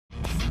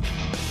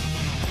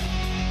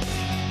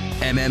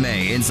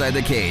MMA Inside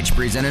the Cage,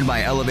 presented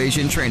by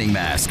Elevation Training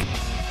Mask.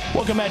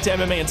 Welcome back to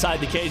MMA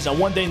Inside the Cage. Now,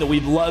 one thing that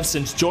we've loved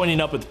since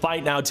joining up with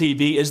Fight Now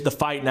TV is the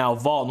Fight Now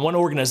Vault. And one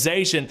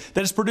organization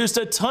that has produced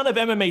a ton of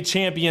MMA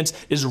champions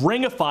is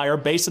Ring of Fire,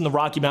 based in the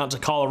Rocky Mountains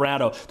of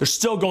Colorado. They're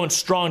still going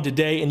strong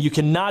today, and you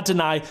cannot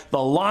deny the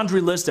laundry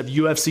list of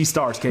UFC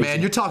stars, Casey. Man,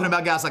 you're talking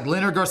about guys like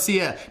Leonard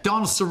Garcia,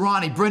 Donald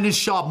Cerrone, Brendan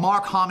Schaub,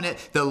 Mark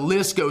Hominitt. The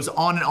list goes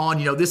on and on.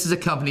 You know, this is a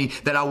company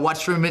that I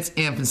watched from its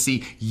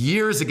infancy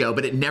years ago,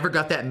 but it never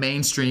got that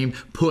mainstream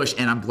push,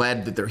 and I'm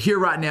glad that they're here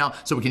right now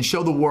so we can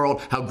show the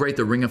world how great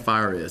the Ring of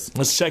Fire is.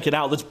 Let's check it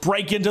out. Let's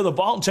break into the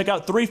vault and check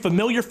out 3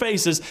 familiar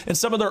faces in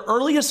some of their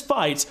earliest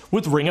fights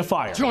with Ring of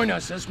Fire. Join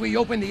us as we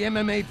open the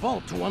MMA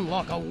vault to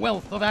unlock a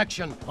wealth of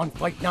action on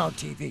Fight Now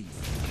TV.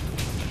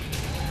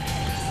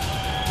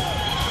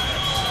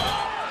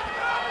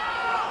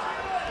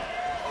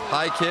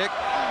 High kick.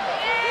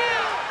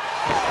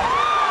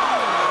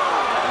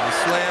 And a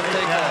slam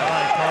takedown.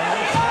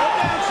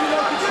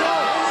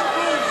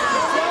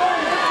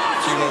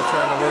 Chilo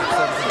trying to work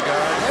something,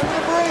 guys.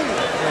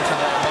 Clinching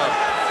that one up.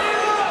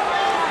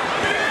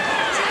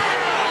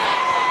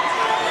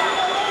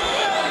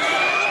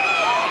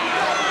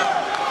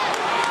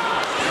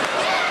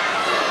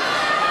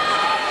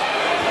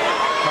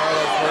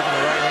 Carlos working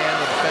the right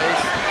hand to the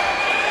face.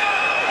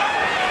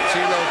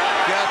 Chilo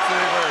got the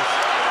reverse.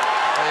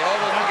 They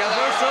almost got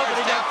but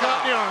he got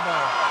caught in the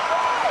armbar.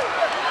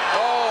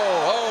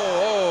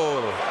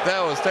 Oh, that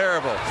was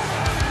terrible.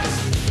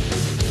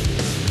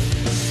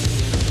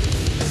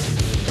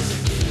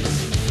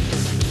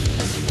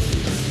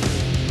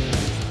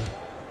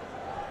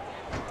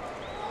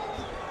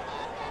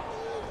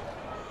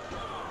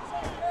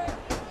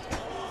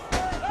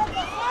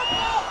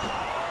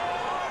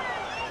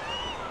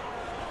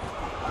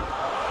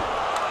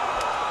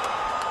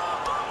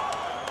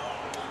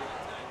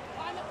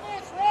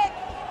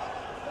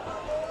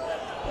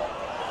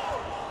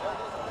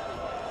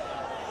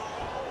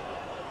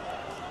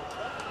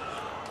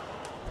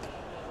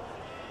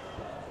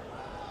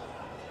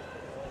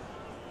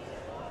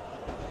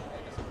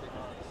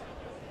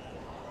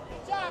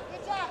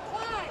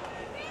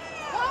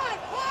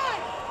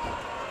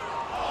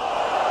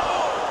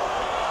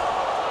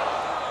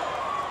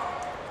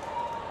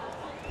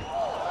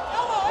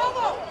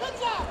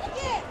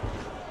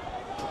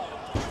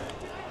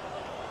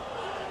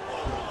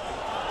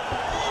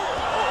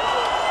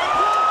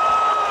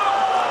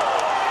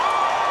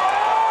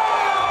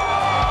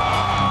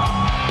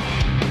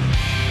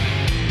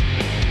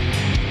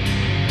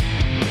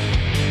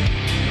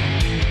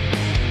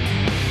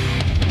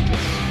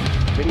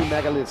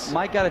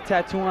 Mike got a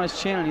tattoo on his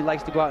chin, and he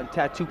likes to go out and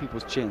tattoo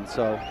people's chins,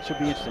 so it should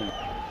be interesting.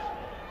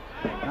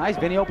 Nice,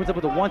 Vinny opens up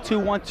with a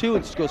 1-2-1-2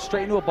 and just goes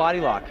straight into a body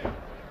lock.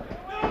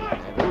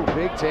 Ooh,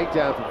 big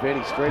takedown for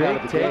Vinny, straight out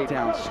of the gate. Big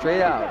takedown,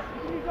 straight out.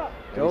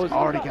 He's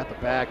already got the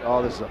back.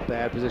 Oh, this is a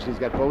bad position. He's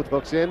got both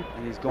hooks in.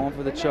 And he's going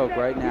for the choke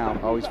right now.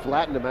 Oh, he's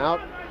flattened him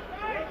out.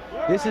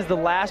 This is the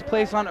last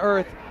place on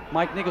earth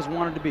Mike Nichols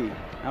wanted to be.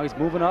 Now he's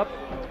moving up,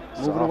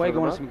 moving away,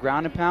 going to some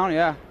ground and pound,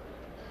 yeah.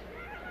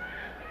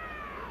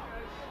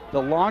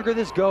 The longer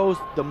this goes,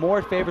 the more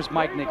it favors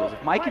Mike Nichols.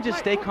 If Mike can just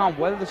stay calm,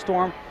 weather the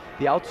storm,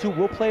 the altitude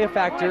will play a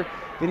factor.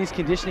 Vinny's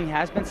conditioning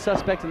has been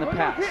suspect in the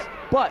past.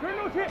 But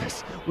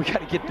we got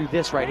to get through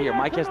this right here.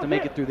 Mike has to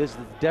make it through this.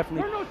 It's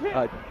definitely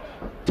a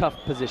tough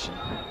position.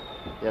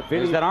 Yeah,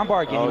 There's that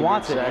armbar again. He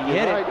wants it. He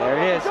hit it. There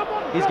it is.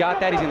 He's got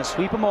that. He's going to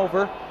sweep him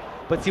over.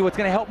 But see, what's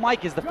going to help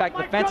Mike is the fact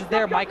the fence is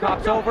there. Mike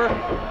hops over.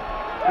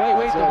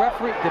 Wait, the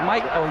referee, did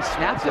Mike, oh, he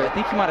snapped it. I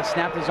think he might have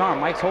snapped his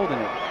arm. Mike's holding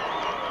it.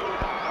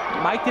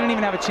 Mike didn't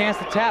even have a chance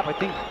to tap. I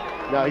think.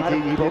 No,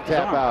 he did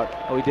tap out.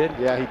 Oh, he did?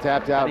 Yeah, he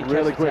tapped out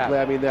really quickly.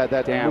 I mean,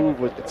 that move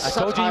was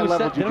such high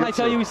level jiu-jitsu. Didn't I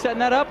tell you he was setting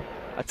that up?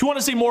 If you want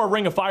to see more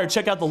Ring of Fire,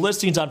 check out the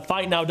listings on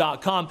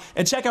FightNow.com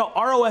and check out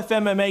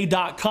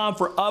ROFMMA.com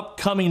for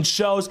upcoming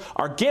shows.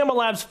 Our Gamma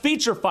Labs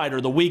feature fighter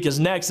of the week is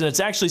next, and it's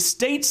actually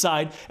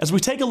stateside as we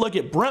take a look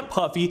at Brent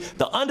Puffy,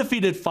 the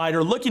undefeated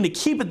fighter, looking to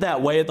keep it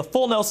that way at the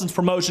Full Nelson's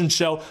Promotion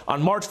Show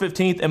on March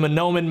 15th in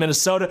Monoman,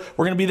 Minnesota.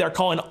 We're going to be there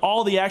calling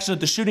all the action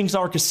at the Shooting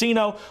Star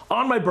Casino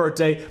on my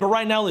birthday. But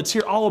right now, let's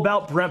hear all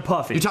about Brent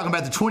Puffy. You're talking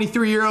about the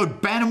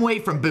 23-year-old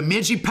bantamweight from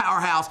Bemidji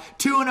Powerhouse,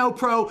 2-0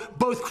 pro,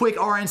 both quick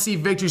RNC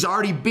victories.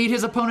 Already beat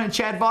his opponent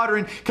Chad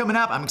Vodrin. Coming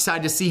up, I'm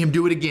excited to see him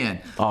do it again.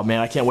 Oh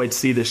man, I can't wait to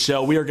see this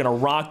show. We are going to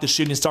rock the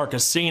Shooting Star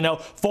Casino.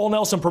 Full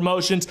Nelson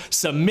Promotions,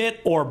 submit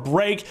or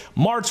break,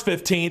 March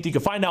 15th. You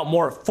can find out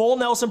more at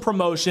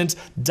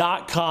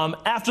fullnelsonpromotions.com.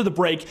 After the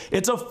break,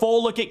 it's a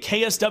full look at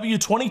KSW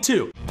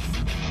 22.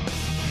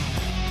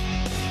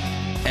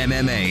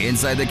 MMA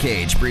Inside the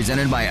Cage,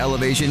 presented by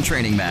Elevation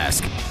Training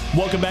Mask.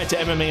 Welcome back to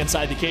MMA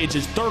Inside the Cage.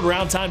 It's third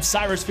round time.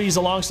 Cyrus Fees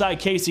alongside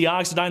Casey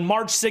Oxendine.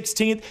 March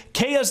 16th,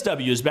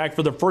 KSW is back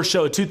for their first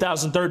show of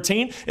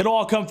 2013. It'll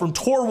all come from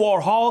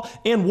Torwar Hall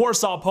in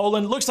Warsaw,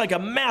 Poland. Looks like a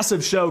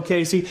massive show,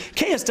 Casey.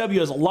 KSW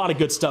has a lot of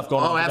good stuff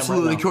going on. Oh,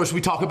 absolutely. Right, of course,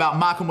 we talk about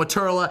Michael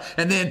Maturla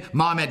and then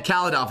Mohamed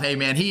Khalidov. Hey,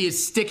 man, he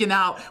is sticking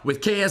out with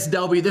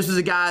KSW. This is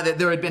a guy that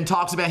there had been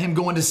talks about him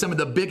going to some of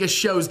the biggest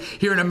shows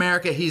here in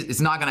America.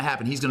 It's not going to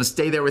happen. He's going to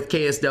stay there with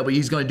KSW.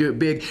 He's going to do it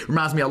big.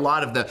 Reminds me a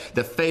lot of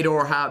the Fedor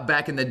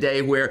back in the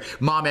day where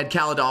Mohamed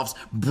Khalidov's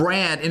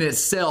brand in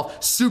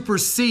itself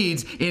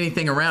supersedes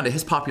anything around it.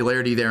 His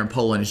popularity there in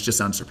Poland is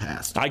just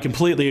unsurpassed. I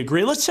completely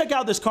agree. Let's check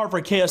out this card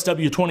for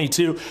KSW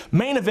 22.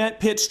 Main event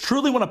pits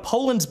truly one of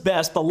Poland's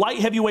best, the light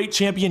heavyweight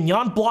champion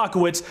Jan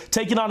Blachowicz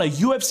taking on a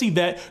UFC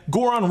vet,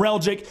 Goran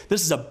Reljic.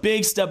 This is a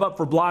big step up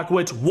for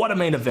Blachowicz. What a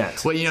main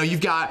event. Well, you know,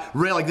 you've got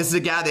Reljic. This is a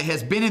guy that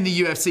has been in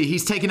the UFC.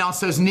 He's taken on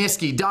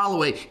Sosniski,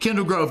 Dalloway,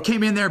 Kendall Grove,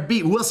 came in there,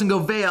 beat Wilson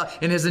Govea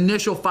in his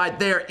initial fight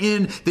there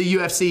in the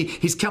UFC.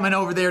 He's coming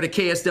over there to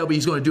KSW.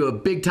 He's going to do a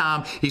big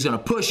time. He's going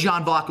to push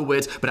Jan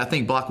Blachowicz, but I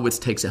think Blachowicz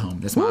takes it home.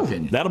 That's my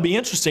opinion. That'll be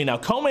interesting. Now,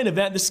 co-main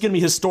event, this is going to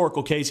be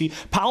historical, Casey.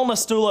 Paul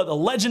Nastula, the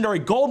legendary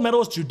gold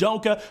medalist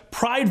judoka,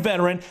 Pride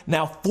veteran,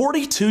 now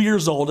 42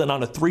 years old and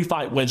on a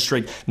 3-fight win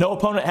streak. No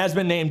opponent has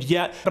been named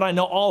yet, but I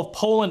know all of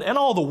Poland and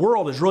all the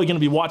world is really going to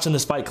be watching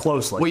this fight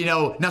closely. Well, you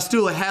know,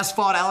 Nastula has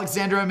fought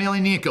Alexander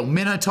Emelianenko,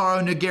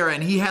 Minotauro Nogueira,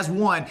 and he has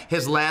won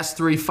his last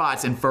 3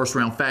 fights in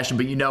first-round fashion.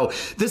 But, you know,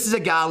 this is a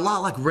guy a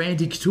lot like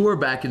Randy Couture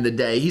back in the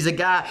day. He's a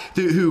guy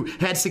who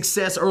had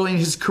success early in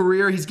his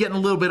career. He's getting a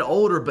little bit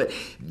older, but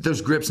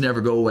those grips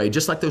never go away.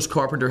 Just like those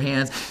carpenter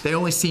hands, they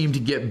only seem to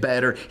get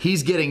better.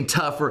 He's getting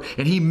tougher,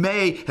 and he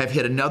may have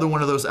hit another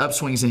one of those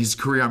upswings in his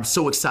career. I'm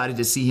so excited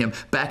to see him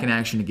back in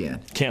action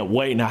again. Can't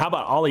wait. Now, how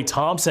about Ollie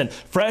Thompson?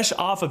 Fresh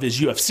off of his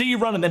UFC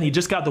run, and then he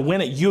just got the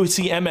win at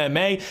UFC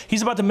MMA.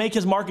 He's about to make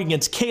his mark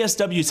against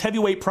KSW's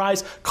heavyweight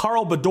prize,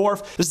 Karl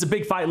Bedorf. This is a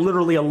big fight,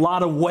 literally a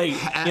lot of weight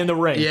in the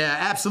ring. Yeah,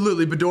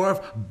 absolutely.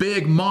 Bedorf,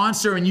 big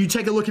monster, and you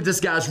take a look at this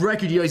guy's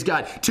record. You know, he's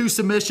got 2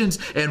 submissions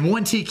and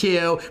 1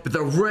 TKO, but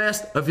the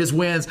rest of his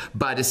wins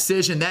by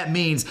decision. That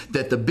means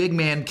that the big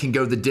man can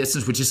go the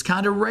distance, which is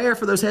kind of rare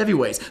for those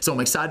heavyweights. So I'm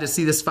excited to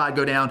see this fight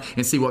go down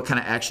and see what kind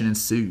of action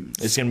ensues.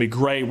 It's going to be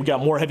great. We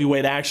got more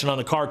heavyweight action on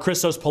the card.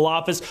 Christos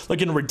Palafis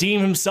looking to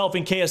redeem himself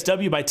in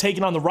KSW by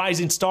taking on the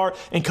rising star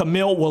and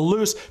Camille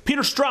Wallouz.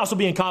 Peter Strauss will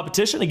be in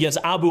competition against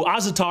Abu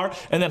Azatar,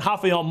 and then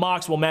Rafael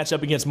Mox will match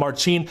up against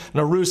Marcin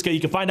Naruska. You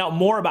can find out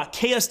more about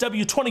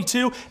KSW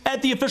 22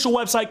 at the official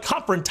website,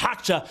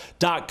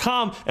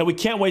 confrontacja.com, and we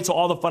can't wait till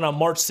all the fun on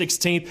March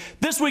 16th.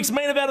 This week's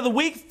main event of the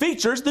week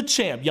features the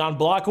champ, Jan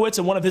Blachowicz,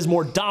 in one of his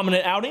more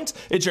dominant outings.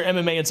 It's your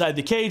MMA Inside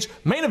the Cage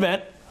main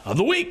event of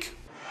the week.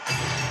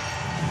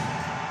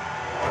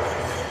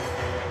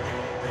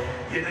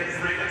 Jeden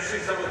z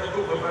najlepszych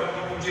zawodników w walki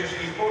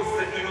młodzieżnej w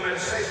Polsce i numer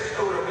 6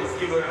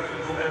 europejskiego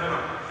rankingu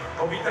MMA.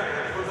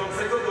 Powitania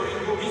wchodzącego do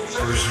ringu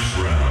mistrza.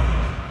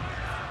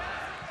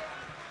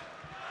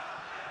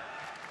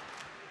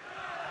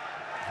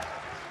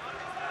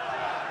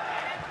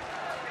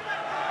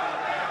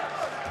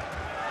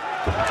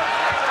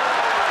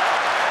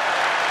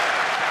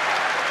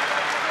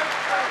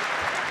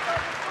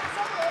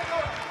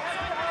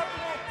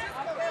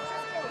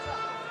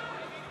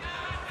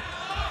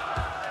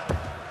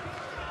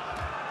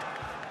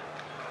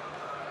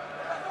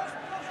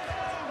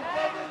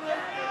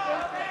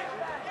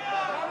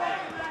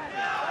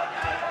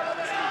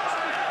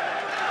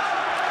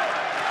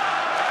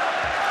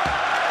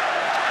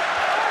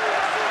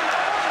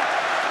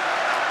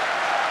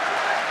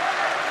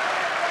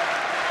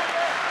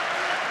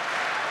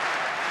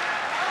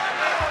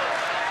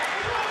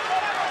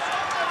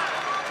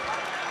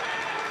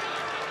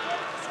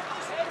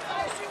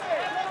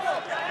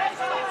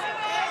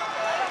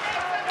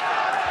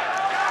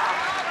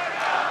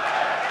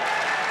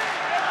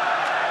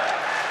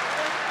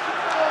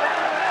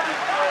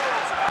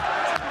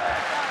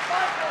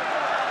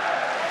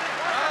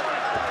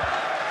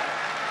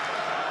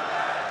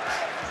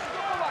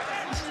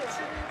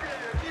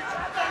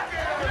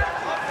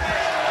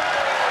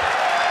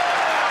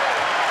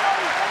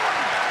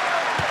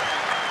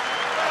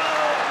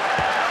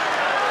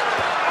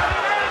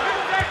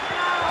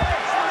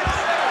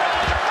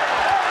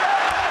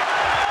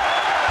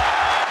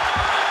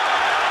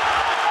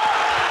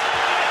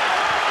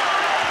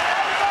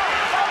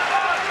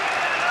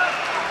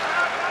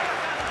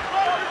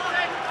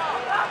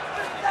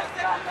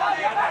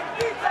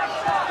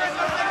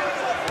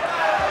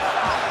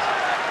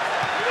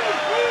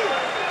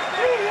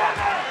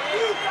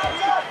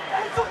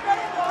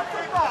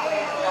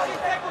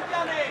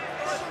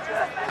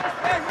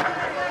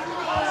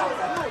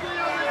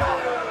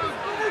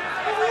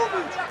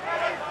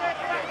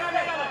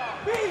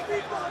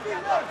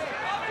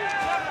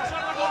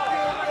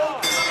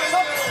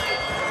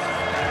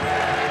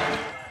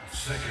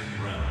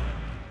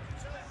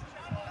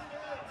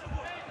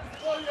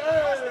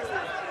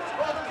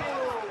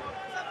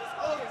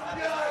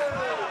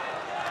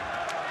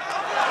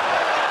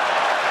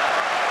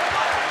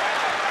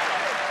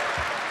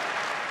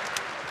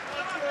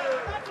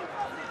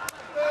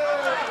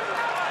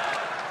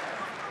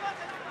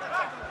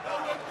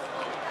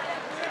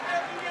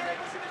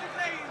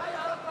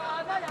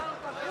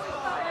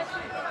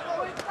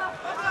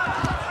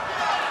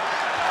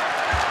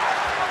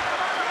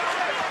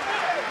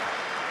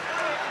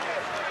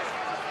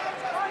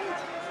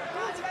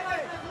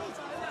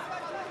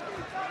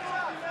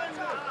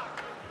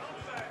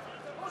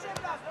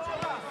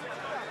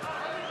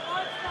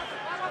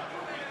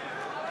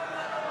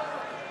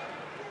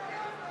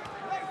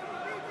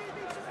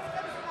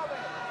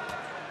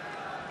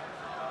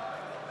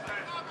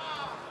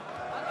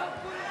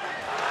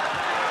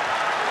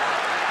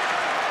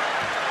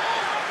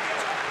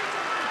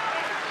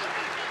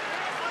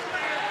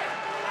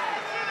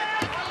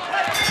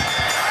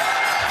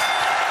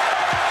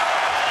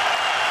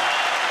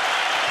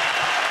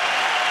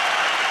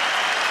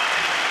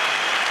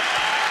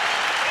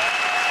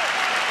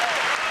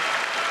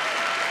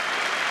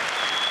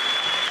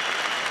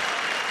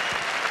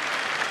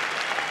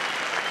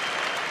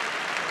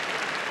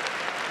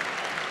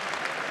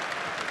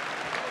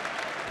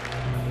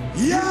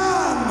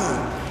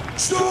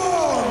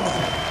 Storm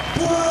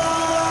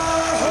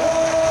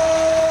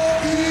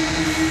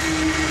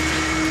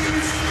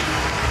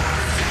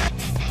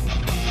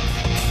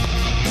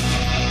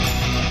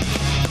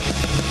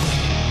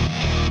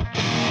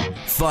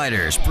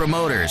Fighters,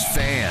 promoters,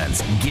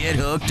 fans, get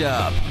hooked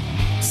up.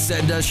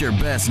 Send us your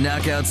best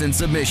knockouts and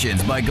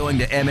submissions by going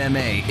to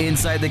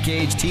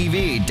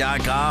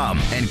MMAInsidetheCageTV.com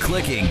and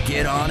clicking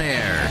Get On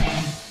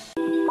Air.